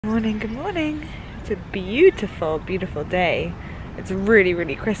Morning, good morning. It's a beautiful, beautiful day. It's really,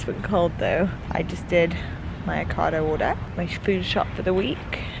 really crisp and cold though. I just did my Ocado order, my food shop for the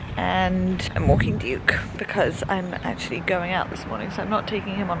week, and I'm walking Duke because I'm actually going out this morning, so I'm not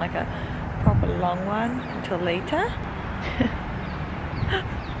taking him on like a proper long one until later.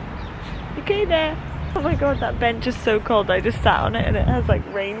 Okay there. Oh my god, that bench is so cold. I just sat on it and it has like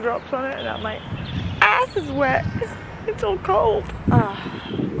raindrops on it and now my ass is wet. It's all cold. Ah,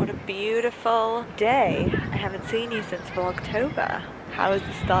 what a beautiful day. I haven't seen you since October. How is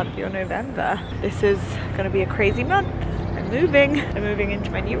the start of your November? This is gonna be a crazy month. I'm moving into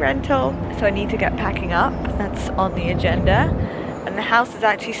my new rental, so I need to get packing up. That's on the agenda. And the house is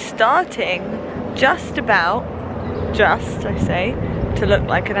actually starting just I say, to look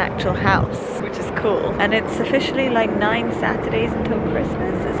like an actual house, which is cool. And it's officially like 9 Saturdays until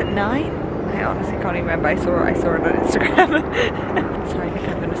Christmas. Is it 9? I honestly can't even remember. I saw it on Instagram. So I think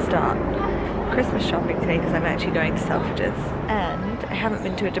I'm going to start Christmas shopping today because I'm actually going to Selfridges. And I haven't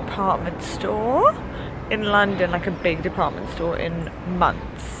been to a department store in London, like a big department store, in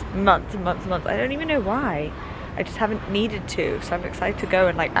months. I don't even know why. I just haven't needed to. So I'm excited to go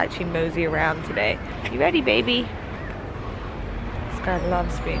and like actually mosey around today. You ready, baby? This guy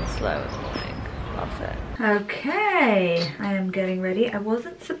loves being slow in the morning. Loves it. Okay, I am getting ready. I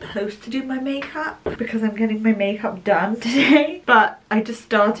wasn't supposed to do my makeup because I'm getting my makeup done today, but I just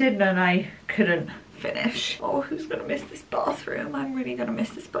started and I couldn't finish. Oh, who's gonna miss this bathroom? I'm really gonna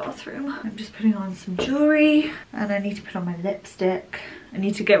miss this bathroom. I'm just putting on some jewelry and I need to put on my lipstick. I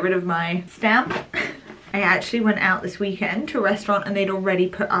need to get rid of my stamp. I actually went out this weekend to a restaurant and they'd already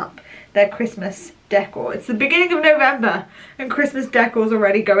put up their Christmas decor. It's the beginning of November and Christmas decor's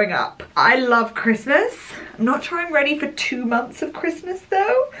already going up. I love Christmas. I'm not sure I'm ready for 2 months of Christmas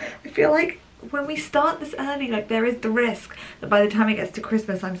though. I feel like when we start this early, like there is the risk that by the time it gets to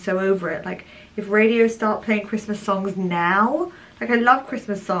Christmas, I'm so over it. Like if radios start playing Christmas songs now, like I love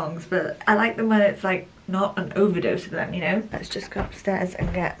Christmas songs, but I like them when it's like not an overdose of them, you know? Let's just go upstairs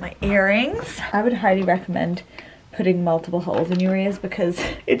and get my earrings. I would highly recommend putting multiple holes in your ears because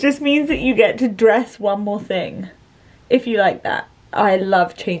it just means that you get to dress one more thing if you like that. I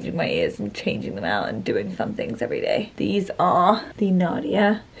love changing my ears and changing them out and doing fun things every day. These are the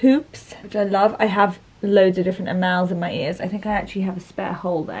Nadia hoops, which I love. I have loads of different Amels in my ears. I think I actually have a spare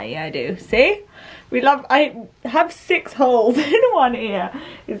hole there. Yeah, I do. See? I have 6 holes in one ear.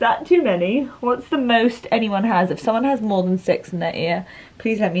 Is that too many? What's the most anyone has? If someone has more than 6 in their ear,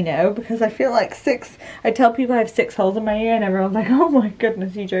 please let me know because I feel like 6, I tell people I have 6 holes in my ear and everyone's like, oh my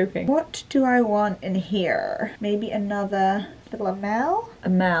goodness, you joking. What do I want in here? Maybe another little Amel?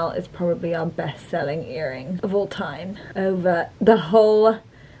 Amel is probably our best-selling earring of all time. Over the whole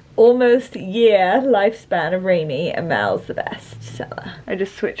almost year lifespan of RAEMI, Amel's the best seller. I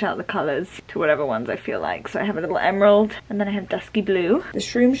just switch out the colours to whatever ones I feel like. So I have a little emerald and then I have dusky blue. The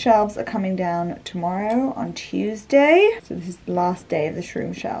shroom shelves are coming down tomorrow on Tuesday. So this is the last day of the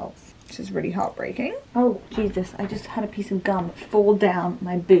shroom shelves, which is really heartbreaking. Oh Jesus, I just had a piece of gum fall down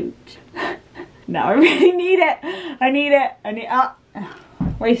my boot. Now I really need it. I need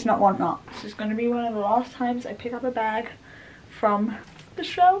waste not, want not. This is gonna be one of the last times I pick up a bag from the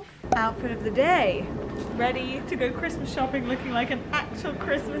shelf. Outfit of the day. Ready to go Christmas shopping looking like an actual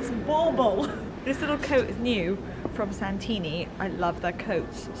Christmas bauble. This little coat is new from Santini. I love their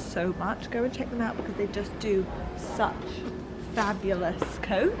coats so much. Go and check them out because they just do such fabulous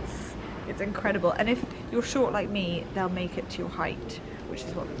coats. It's incredible. And if you're short like me, they'll make it to your height, which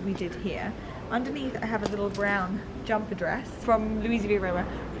is what we did here. Underneath I have a little brown jumper dress from Louise Vuitton,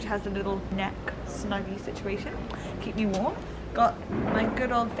 which has a little neck snuggy situation. Keep me warm. Got my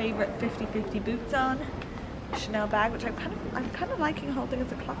good old favourite 50/50 boots on, Chanel bag, which I'm kind of liking holding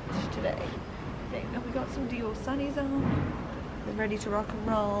as a clutch today. And we got some Dior sunnies on. We're ready to rock and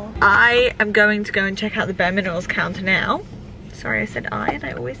roll. I am going to go and check out the Bare Minerals counter now. Sorry, I said I, and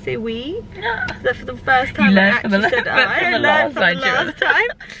I always say we. For the first time I actually said I learned from the last time.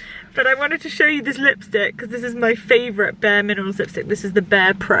 But I wanted to show you this lipstick because this is my favourite Bare Minerals lipstick. This is the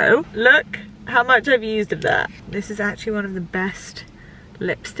Bare Pro. Look how much I've used of that. This is actually one of the best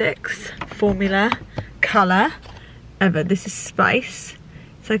lipsticks, formula, colour ever. This is Spice.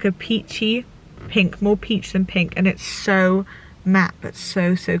 It's like a peachy pink, more peach than pink, and it's so matte but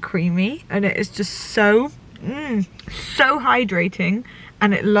so creamy, and it is just so hydrating,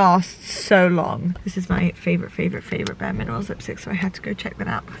 and it lasts so long. This is my favorite Bare Minerals lipstick, so I had to go check that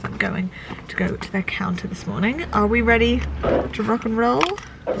out because I'm going to go to their counter this morning. Are we ready to rock and roll?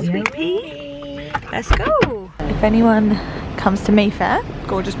 Sweet pea? Let's go. If anyone comes to Mayfair,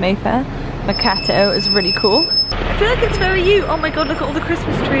 gorgeous Mayfair, Mercato is really cool. If feel like it's very you. Oh my god, look at all the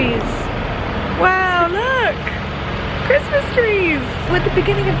Christmas trees. Wow, look! Christmas trees! We're at the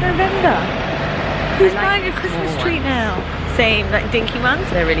beginning of November. Who's buying a Christmas tree now? Same, like dinky ones.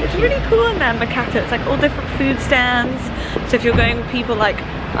 They're really cute. It's really cool in Makata. It's like all different food stands. So if you're going with people, like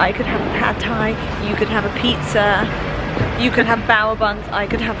I could have a pad thai, you could have a pizza, you could have bao buns, I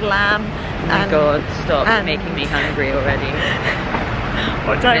could have lamb. Oh my god, stop. You're making me hungry already.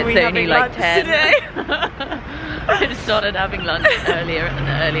 What time are we having lunch today? I just started having lunch earlier and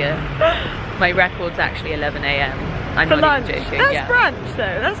earlier. My record's actually 11 AM. I'm For not lunch. even joking. That's yeah. brunch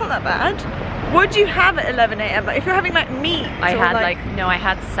though, that's not that bad. Would you have at 11 AM? Like if you're having like meat? I had I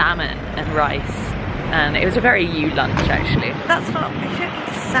had salmon and rice. And it was a very you lunch actually. That's not, you don't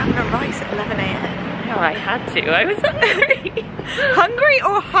eat salmon and rice at 11 AM. No, I had to. I was hungry. Hungry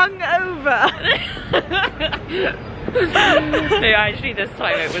or hungover? No, actually this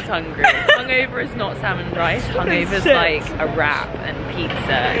time it was hungry. Hungover is not salmon and rice. Hungover is like a wrap and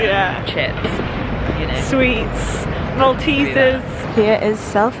pizza and chips, you know. Sweets, Maltesers. Here is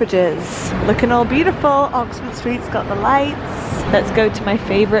Selfridges. Looking all beautiful. Oxford Street's got the lights. Let's go to my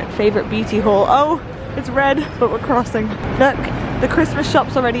favorite beauty hall. Oh, it's red, but we're crossing. Look, the Christmas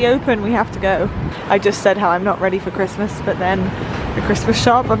shop's already open. We have to go. I just said how I'm not ready for Christmas, but then the Christmas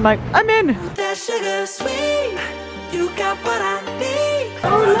shop, I'm like, I'm in. That sugar sweet, you got what I need.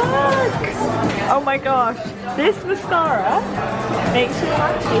 Oh look! Oh my gosh, this mascara makes your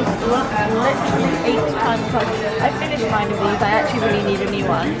lashes look literally 8 times larger. I finished mine of these, I actually really need a new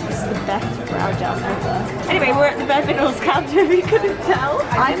one. This is the best brow gel ever. Anyway, we're at the Bear Minerals counter, if you couldn't tell.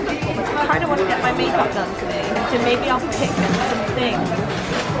 I kind of want to get my makeup done today, so maybe I'll pick some things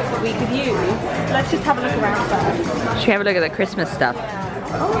that we could use. Let's just have a look around first. Should we have a look at the Christmas stuff?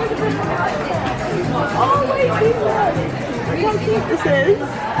 Oh, look at this. Oh wait, look! Look how cute this is.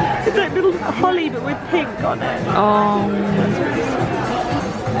 It's like little holly but with pink on it. Oh.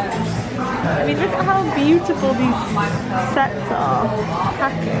 I mean, look at how beautiful these sets are.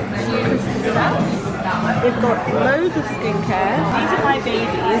 Packaged Christmas sets. They've got loads of skincare. These are my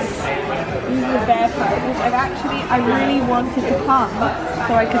babies. These are the bear poses. I really wanted to come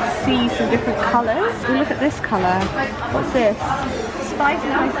so I could see some different colours. Oh, look at this colour. What's this? Spice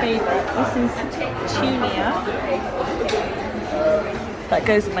is my favourite. This is Tunia. That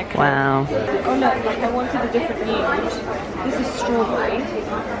goes in my coat. Wow. Oh look, like I wanted a different nude. This is strawberry.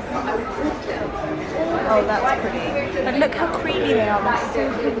 Oh, that's pretty. But look how creamy they are. They're so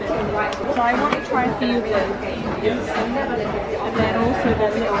pigmented. So I want to try a few of those. And then also the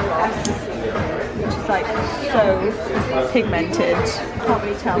lip gloss, which is like so pigmented. Can't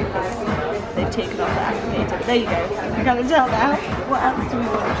really tell because they've taken off the activator. There you go. You can tell now. What else do we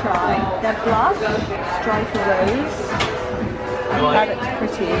want to try? Their blush, Striker Rose. That looks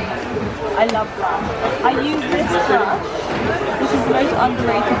pretty. I love blush. I use this brush. This is the most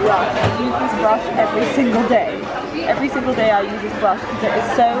underrated brush. I use this brush every single day. Every single day I use this brush because it is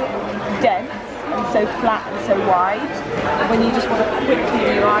so dense and so flat and so wide. When you just want to quickly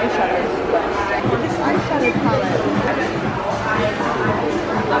do your eyeshadow. This eyeshadow palette.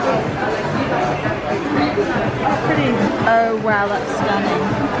 Oh, pretty. Oh wow, that's stunning.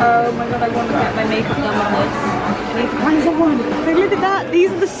 Oh my god, I want to get my makeup done with this. I need to find someone. Like, look at that.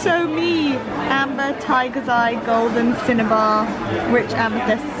 These are the So Me. Amber, Tiger's Eye, Golden, Cinnabar, Rich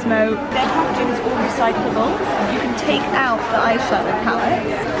Amethyst Smoke. Their packaging is all recyclable. You can take out the eyeshadow palette,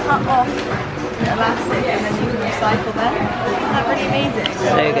 cut off the elastic, and then you can recycle them. Isn't that really amazing?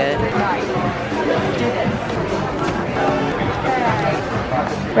 So good. Right, let's do this.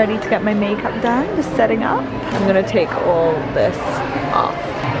 Ready to get my makeup done, just setting up. I'm gonna take all this off.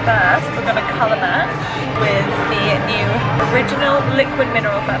 First, we're gonna colour match with the new Original Liquid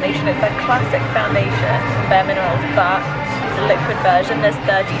Mineral Foundation. It's a classic foundation from Bare Minerals, but the liquid version. There's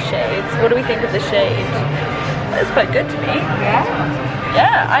 30 shades. What do we think of the shade? It's quite good to me. Yeah?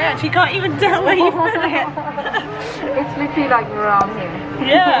 Yeah, I actually can't even tell where you put it. It's literally like around here.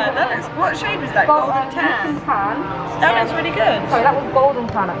 Yeah, that looks, what shade was that? Golden tan? That looks really good. Sorry, that was golden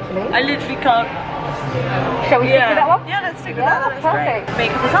tan actually. I literally can't. Shall we stick with that one? Yeah, let's stick with Yeah, that. That looks perfect.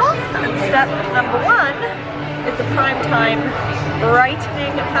 great. Makeup is off, and step number 1 is the Prime Time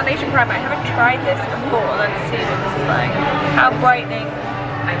Brightening Foundation Primer. I haven't tried this before. Let's see what this is like. How brightening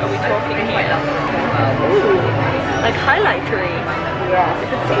are we talking here? Ooh, like highlightery. Yeah. I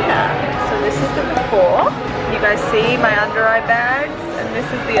can see that. So this is the before. You guys see my under eye bags, and this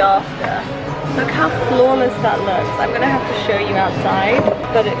is the after. Look how flawless that looks. I'm gonna have to show you outside,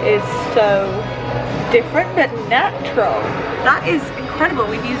 but it is so different but natural. That is incredible. incredible.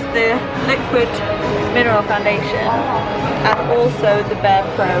 We've used the liquid mineral foundation and also the Bare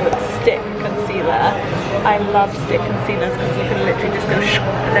Pro stick concealer. I love stick concealers because you can literally just go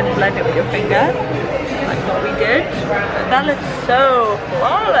and then blend it with your finger, like what we did. That looks so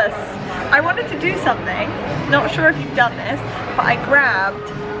flawless. I wanted to do something, not sure if you've done this, but I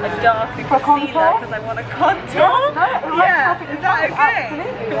grabbed a darker concealer because I want a contour. Yeah, is that okay?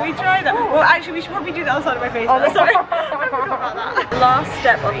 Can we try that? Well, actually, we should probably do the other side of my face. Sorry, I forgot about that. Last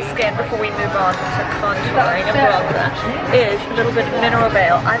step on the skin before we move on to contouring and bronzer is a little bit of mineral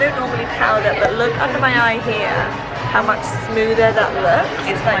veil. I don't normally powder, but look under my eye here how much smoother that looks.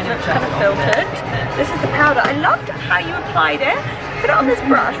 It's like looks kind of filtered. This is the powder. I loved how you applied it. Put it on this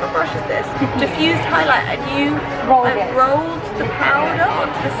brush. What brush is this? Diffused highlight, and you rolled the powder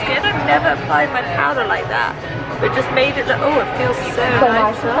onto the skin. I've never applied my powder like that. But it just made it look, oh, it feels so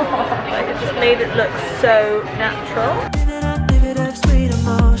nice. Like it just made it look so natural.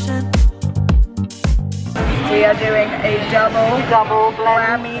 We are doing a double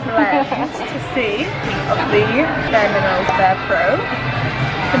RAEMI blend to see of the Bare Minerals Bare Pro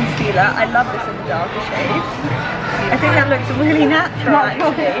concealer. I love this in the darker shade. I think that looks really natural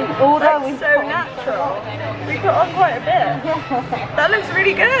actually. Although it's so natural. We put on quite a bit. That looks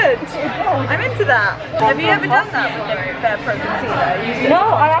really good. I'm into that. Have you ever done that with the Bare Pro concealer? No,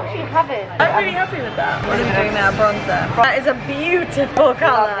 I actually haven't. I'm really happy with that. What are we doing now? Bronzer. That is a beautiful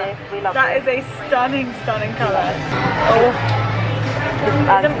colour. That is a stunning colour. Oh.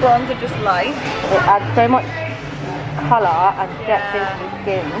 Isn't bronzer just light? It adds so much colour and depth into the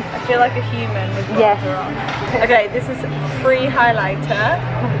skin. I feel like a human with bronzer on. Okay, this is free highlighter.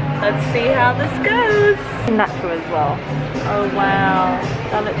 Let's see how this goes. Natural as well. Oh wow,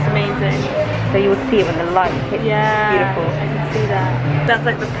 that looks amazing. So you will see it when the light hits. Yeah, Beautiful. I can see that. That's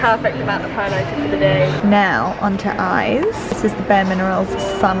like the perfect amount of highlighter for the day. Now onto eyes. This is the Bare Minerals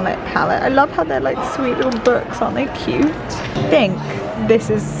Sunlit palette. I love how they're like sweet little books, aren't they cute? I think this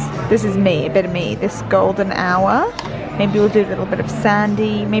is me, a bit of me. This golden hour. Maybe we'll do a little bit of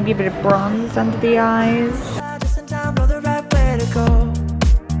sandy, maybe a bit of bronze under the eyes.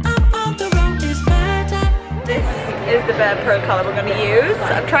 This is the Bare Pro colour we're going to use.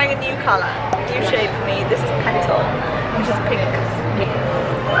 I'm trying a new colour, new shade for me. This is Petal, which is pink. It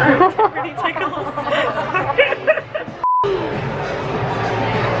really tickles.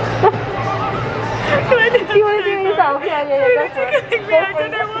 Do you want to do it yourself? Yeah. I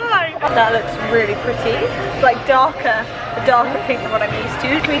don't know why. That looks really pretty. It's like darker, a darker pink than what I'm used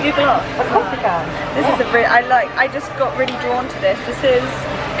to. Can we do gloss? Of course we can. This is a really, I just got really drawn to this. This is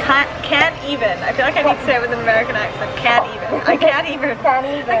can't even. I feel like I need to say it with an American accent. Can't even. I can't even.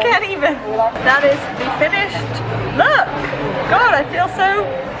 I can't even. That is the finished look. God, I feel so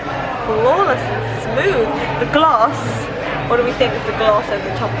flawless and smooth. The gloss. What do we think of the gloss over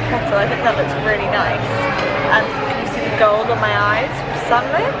the top of Petal? I think that looks really nice. And can you see the gold on my eyes from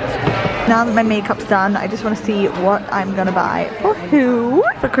sunlit? Now that my makeup's done, I just want to see what I'm gonna buy for who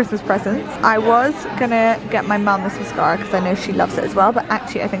for Christmas presents. I was gonna get my mum this mascara because I know she loves it as well, but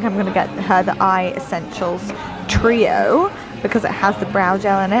actually I think I'm gonna get her the Eye Essentials Trio because it has the brow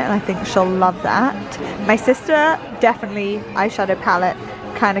gel in it and I think she'll love that. My sister, definitely eyeshadow palette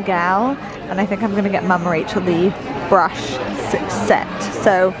kind of gal, and I think I'm gonna get Mum Rachel the brush set.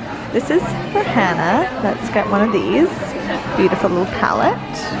 So this is for Hannah. Let's get one of these. Beautiful little palette.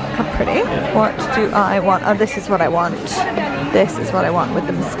 How pretty. What do I want? Oh, this is what I want. This is what I want with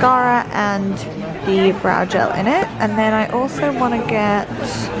the mascara and the brow gel in it. And then I also want to get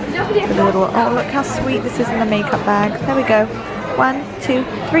the little, oh look how sweet this is in the makeup bag. There we go. 1, 2,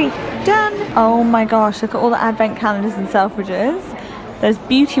 3. Done. Oh my gosh, look at all the advent calendars and Selfridges. There's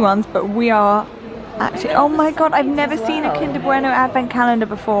beauty ones, but we are actually, oh my god, I've never seen a Kinder Bueno advent calendar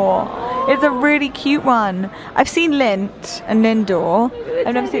before. It's a really cute one. I've seen Lindt and Lindor.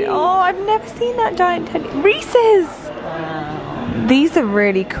 I've never seen that giant teddy. Reese's! These are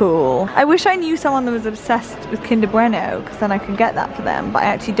really cool. I wish I knew someone that was obsessed with Kinder Bueno because then I could get that for them, but I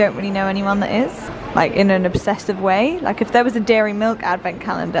actually don't really know anyone that is. Like in an obsessive way. Like if there was a Dairy Milk advent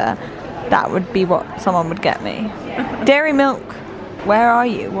calendar, that would be what someone would get me. Dairy Milk, where are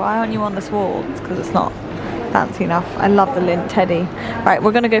you? Why aren't you on this wall? It's because it's not fancy enough. I love the Lindt teddy. Right,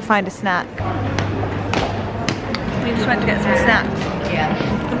 we're gonna go find a snack. We just went to get some snacks. Yeah.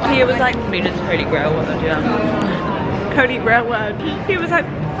 And Pia was like, we just Cody Grail what they're doing. Cody Grail word. Pia was like,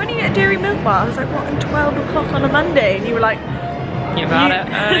 when do you get a Dairy Milk bar? I was like, what, at 12 o'clock on a Monday? And you were like, You've had it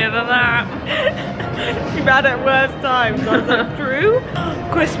earlier than that. You've had it worse times. I was like, true?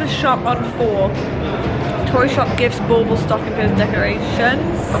 Christmas shop on 4. Toy shop gifts, bauble stocking fillers,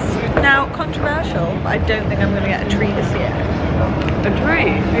 decorations. Now, controversial, but I don't think I'm going to get a tree this year. A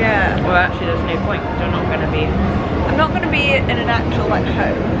tree? Yeah. Well, actually, there's no point because you're not going to be. I'm not going to be in an actual like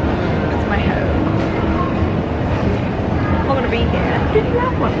home. That's my home. I'm not going to be here. Did you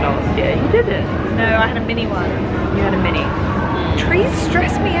have one last year? You didn't. No, I had a mini one. You had a mini. Trees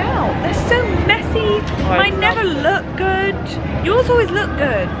stress me out. They're so messy. Mine never look good. Yours always look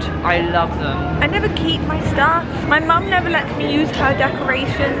good. I love them. I never keep my stuff. My mum never lets me use her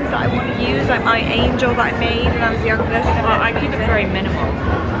decorations that I want to use, like my angel that I made when I was younger. I keep it very minimal.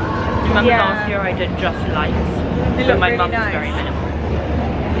 Remember last year I did just lights. It looked my really mum's nice. very minimal.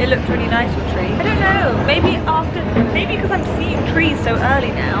 It looked really nice with trees. I don't know. Maybe because I'm seeing trees so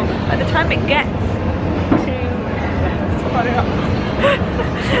early now. By the time it gets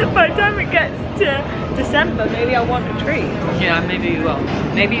by the time it gets to December, maybe I'll want a tree. Yeah, maybe you will.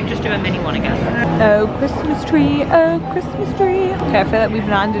 Maybe you just do a mini one again. Oh, Christmas tree, oh, Christmas tree. Okay, I feel like we've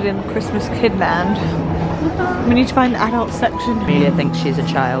landed in Christmas kid land. We need to find the adult section. Amelia thinks she's a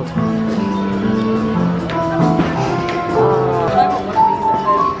child.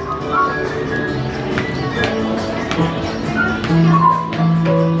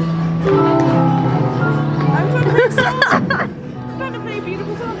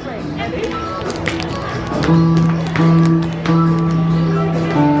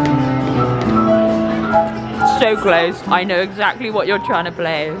 So close. I know exactly what you're trying to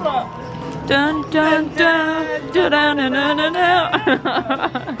play. What? Dun dun dun dun dun dun dun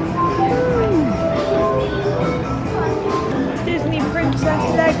dun. Disney Princess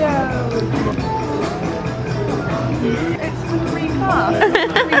Lego. It's 3 plus.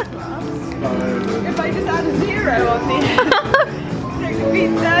 3 plus. If I just add a 0 on the end, it could be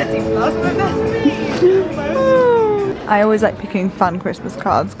 30 plus, but that's me. I always like picking fun Christmas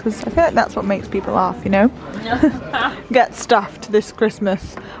cards because I feel like that's what makes people laugh, you know? Get stuffed this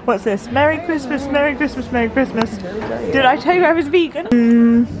Christmas. What's this? Merry Christmas, Merry Christmas, Merry Christmas. Did I tell you I was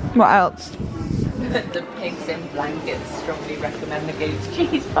vegan? What else? The pigs in blankets strongly recommend the goat's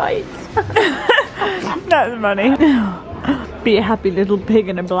cheese bites. That's funny. Be a happy little pig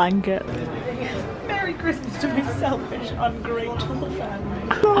in a blanket. Merry Christmas to my selfish, ungrateful family.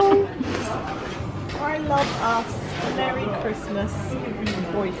 I love us. Merry Christmas,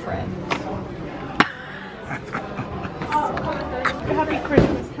 boyfriend. Happy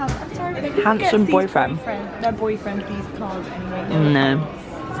Christmas. I'm sorry, but Handsome boyfriend. Their boyfriend these cards anyway. No.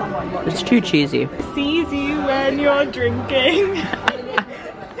 It's too cheesy. Sees you when you're drinking.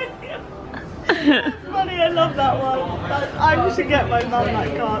 Funny, I love that one. I should get my mum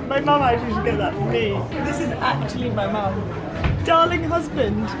that card. My mum actually should get that for me. This is actually my mum. Darling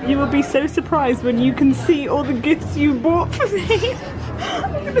husband, you will be so surprised when you can see all the gifts you bought for me.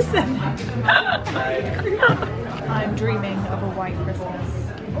 I'm gonna send that. I'm dreaming of a white Christmas.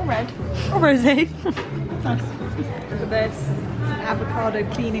 Or red. Or rosé. Nice. Look at this. Avocado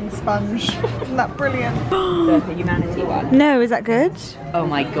cleaning sponge. Isn't that brilliant? The Humanity one. No, is that good? Oh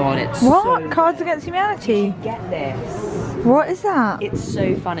my god, it's What? so Cards Against Humanity? Get this. What is that? It's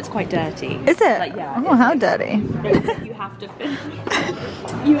so fun. It's quite dirty. Is it? Like, yeah. Oh, how dirty. You have to finish.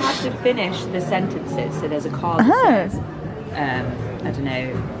 You have to finish the sentences. So there's a card that says, I don't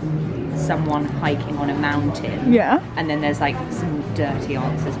know, someone hiking on a mountain. Yeah. And then there's like some dirty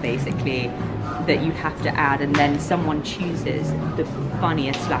answers basically that you have to add, and then someone chooses the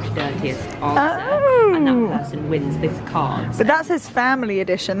funniest / dirtiest answer, and that person wins this card. But that says family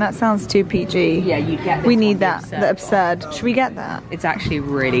edition. That sounds too PG. Yeah, you get this. We need that. The absurd. Should we get that? It's actually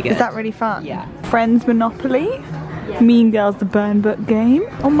really good. Is that really fun? Yeah. Friends Monopoly. Yeah. Mean Girls the Burn Book game.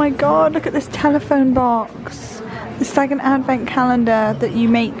 Oh my god, look at this telephone box. It's like an advent calendar that you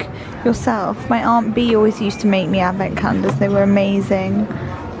make yourself. My Aunt B always used to make me advent calendars. They were amazing.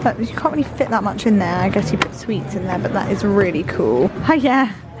 But you can't really fit that much in there. I guess you put sweets in there, but that is really cool. Oh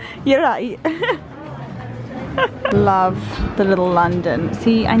yeah, you're right. Love the little London.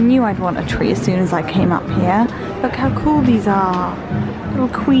 See, I knew I'd want a tree as soon as I came up here. Look how cool these are. Little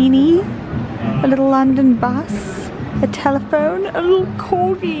Queenie, a little London bus, a telephone, a little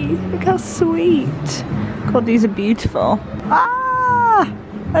corgi. Look how sweet. God, these are beautiful. Ah,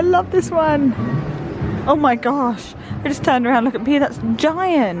 I love this one. Oh my gosh. I just turned around, look at Pia, that's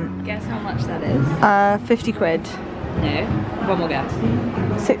giant. Guess how much that is? 50 quid. No. One more guess.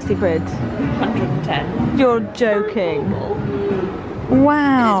 60 quid. 110. You're joking.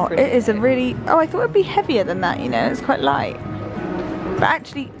 Wow. It is a really... Oh, I thought it would be heavier than that, you know. It's quite light. But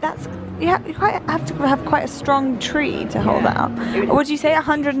actually, that's, you have to have quite a strong tree to hold that up. What would you say,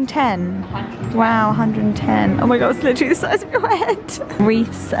 110? Wow, 110. Oh my god, it's literally the size of your head.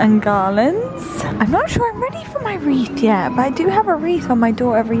 Wreaths and garlands. I'm not sure I'm ready for my wreath yet, but I do have a wreath on my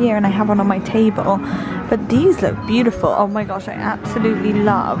door every year and I have one on my table. But these look beautiful. Oh my gosh, I absolutely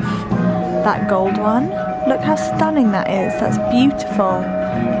love that gold one. Look how stunning that is. That's beautiful.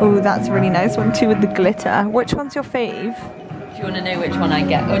 Oh, that's a really nice one too with the glitter. Which one's your fave? Do you want to know which one I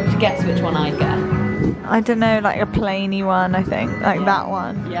get? Or guess which one I get? I don't know, like a plainy one, I think. Like that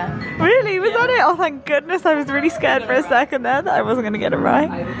one. Yeah. Really? Was that it? Oh, thank goodness. I was really scared for a second there that I wasn't going to get it right.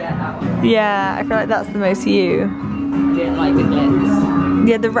 I would get that one. Yeah, I feel like that's the most you. You didn't like the glitz?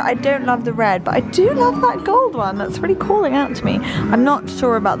 Yeah, I don't love the red, but I do love that gold one. That's really calling out to me. I'm not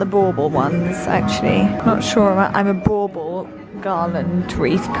sure about the bauble ones, actually. Not sure. I'm a bauble garland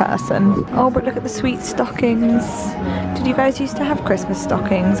wreath person. Oh, but look at the sweet stockings. Did you guys used to have Christmas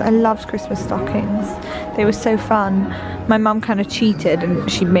stockings? I loved Christmas stockings. They were so fun. My mum kind of cheated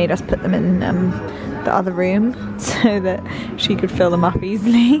and she made us put them in the other room so that she could fill them up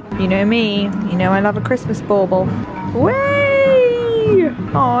easily. You know me, you know I love a Christmas bauble. Way!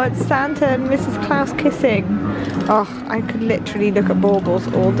 Oh, it's Santa and Mrs. Claus kissing. Oh, I could literally look at baubles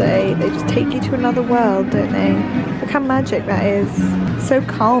all day. They just take you to another world, don't they? Look how magic that is. So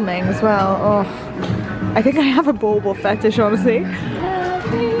calming as well. Oh, I think I have a bauble fetish, honestly. You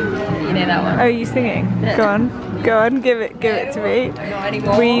know that one? Oh, are you singing? Go on. Go on, give it to me. Not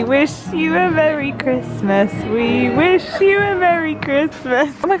anymore. We wish you a Merry Christmas. We wish you a Merry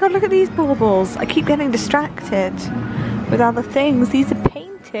Christmas. Oh my god, look at these baubles. I keep getting distracted with other things. These are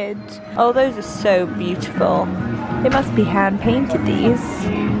painted. Oh, those are so beautiful. They must be hand painted, these.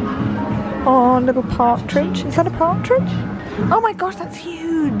 Oh, little partridge. Is that a partridge? Oh my gosh, that's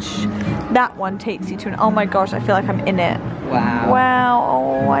huge. That one takes you to an, oh my gosh, I feel like I'm in it. Wow. Wow,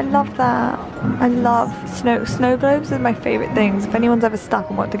 oh, I love that. I love snow globes are my favourite things. If anyone's ever stuck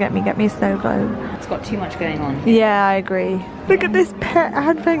and want to get me a snow globe. It's got too much going on. Yeah, I agree. Look at this pet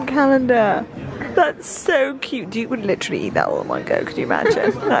advent calendar. That's so cute. You would literally eat that all in one go, could you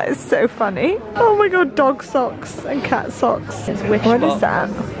imagine? That is so funny. Oh my god, dog socks and cat socks. What is that?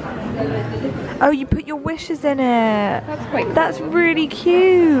 Oh, you put your wishes in it. That's quite cool. That's really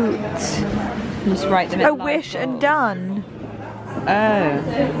cute. Just write them in. Oh, wish and done.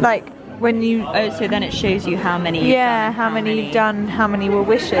 Oh. Like when you. Oh, so then it shows you how many. Yeah, how many you've done, how many were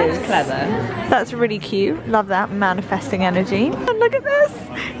wishes. That's clever. That's really cute. Love that manifesting energy. And look at this.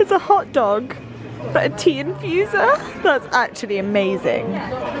 It's a hot dog, but a tea infuser. That's actually amazing.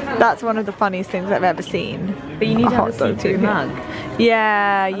 That's one of the funniest things I've ever seen. But you need to have a see-through mug.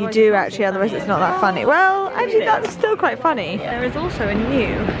 Yeah, you do actually, otherwise it's not that funny. Well, actually that's still quite funny. There is also a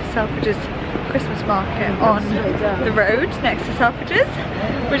new Selfridges Christmas market on the road next to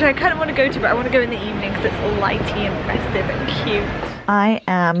Selfridges, which I kind of want to go to, but I want to go in the evening because it's all lighty and festive and cute. I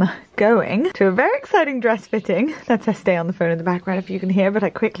am going to a very exciting dress fitting. Let's stay on the phone in the background if you can hear, but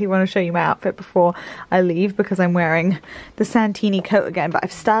I quickly want to show you my outfit before I leave because I'm wearing the Santini coat again, but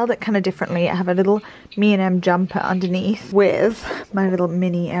I've styled it kind of differently. I have a little M&M jumper underneath with my little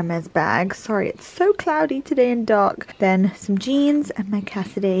mini Hermes bag. Sorry, it's so cloudy today and dark. Then some jeans and my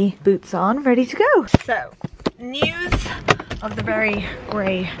Cassidy boots on, ready to go. So, news of the very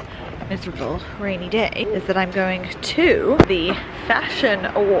grey, miserable, rainy day is that I'm going to the Fashion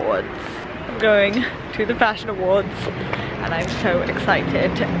Awards. I'm going to the Fashion Awards and I'm so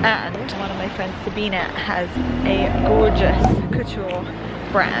excited. And one of my friends, Sabina, has a gorgeous couture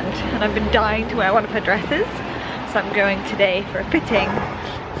brand and I've been dying to wear one of her dresses. So I'm going today for a fitting.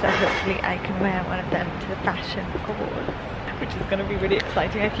 So hopefully I can wear one of them to the Fashion Awards, which is going to be really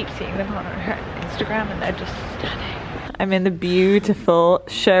exciting. I keep seeing them on her Instagram and they're just stunning. I'm in the beautiful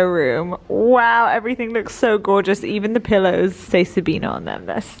showroom. Wow, everything looks so gorgeous. Even the pillows say Sabina on them.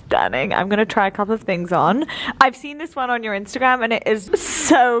 They're stunning. I'm going to try a couple of things on. I've seen this one on your Instagram and it is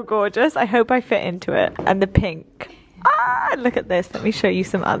so gorgeous. I hope I fit into it. And the pink. Ah, look at this. Let me show you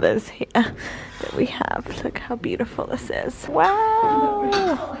some others here that we have. Look how beautiful this is.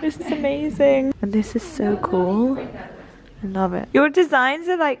 Wow, this is amazing. And this is so cool. I love it. Your designs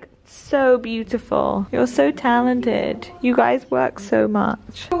are like so beautiful. You're so talented. You guys work so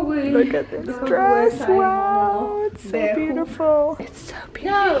much. Look at this dress. Wow, it's so beautiful. It's so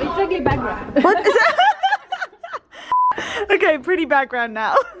beautiful. No, it's like a background. What is that? Okay, pretty background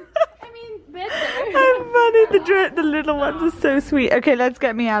now. I mean, better. I'm funny. The little ones are so sweet. Okay, let's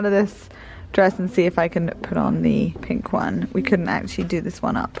get me out of this dress and see if I can put on the pink one. We couldn't actually do this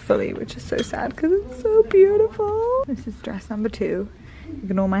one up fully, which is so sad because it's so beautiful. This is dress number 2.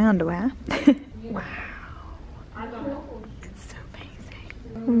 Ignore my underwear. Wow. It's so amazing.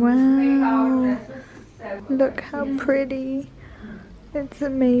 Wow, look how pretty. It's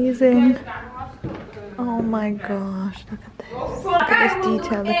amazing. Oh my gosh, look at this. Look at this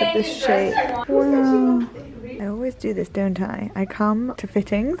detail, look at this shape. Wow. I always do this, don't I? I come to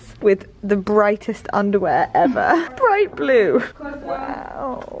fittings with the brightest underwear ever. Bright blue.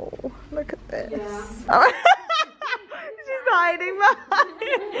 Wow, look at this. Oh. She's hiding behind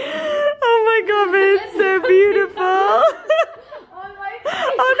it. Oh my god, but it's so beautiful.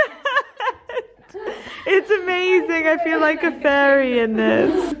 Oh no. It's amazing. I feel like a fairy in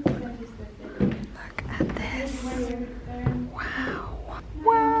this. Look at this. Wow.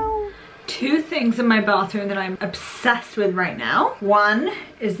 Wow. Two things in my bathroom that I'm obsessed with right now. One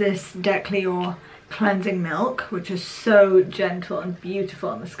is this Decleor cleansing milk, which is so gentle and beautiful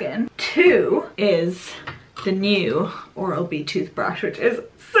on the skin. Two is the new Oral-B toothbrush, which is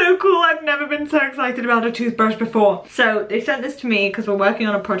so cool. I've never been so excited about a toothbrush before. So they sent this to me because we're working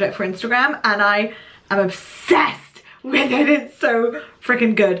on a project for Instagram and I am obsessed with it. It's so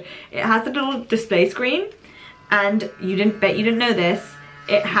freaking good. It has a little display screen and you didn't know this.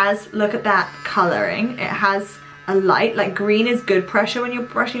 It has, look at that coloring. It has a light, like green is good pressure when you're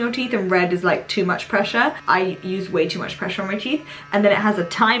brushing your teeth and red is like too much pressure. I use way too much pressure on my teeth. And then it has a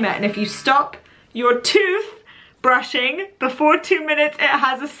timer, and if you stop your tooth brushing before 2 minutes, it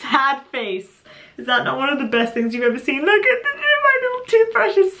has a sad face. Is that not one of the best things you've ever seen? Look at my little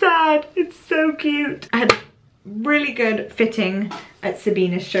toothbrush is sad. It's so cute. I had really good fitting at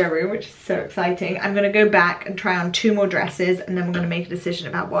Sabina's showroom, which is so exciting. I'm gonna go back and try on 2 more dresses and then we're gonna make a decision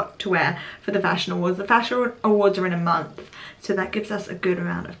about what to wear for the fashion awards. The fashion awards are in a month, so that gives us a good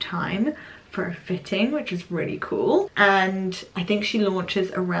amount of time for a fitting, which is really cool. And I think she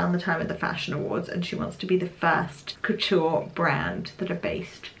launches around the time of the fashion awards and she wants to be the first couture brand that are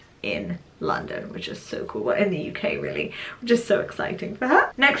based in London, which is so cool. Well, in the UK really, which is so exciting for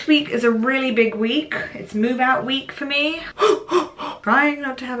her. Next week is a really big week. It's move out week for me. Trying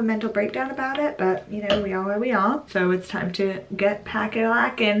not to have a mental breakdown about it, but you know, we are where we are. So it's time to get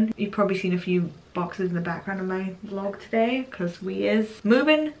pack-a-lackin'. You've probably seen a few boxes in the background of my vlog today because we is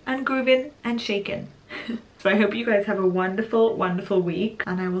moving and grooving and shaking. So I hope you guys have a wonderful, wonderful week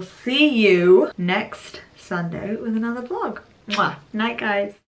and I will see you next Sunday with another vlog. Mwah. Night, guys.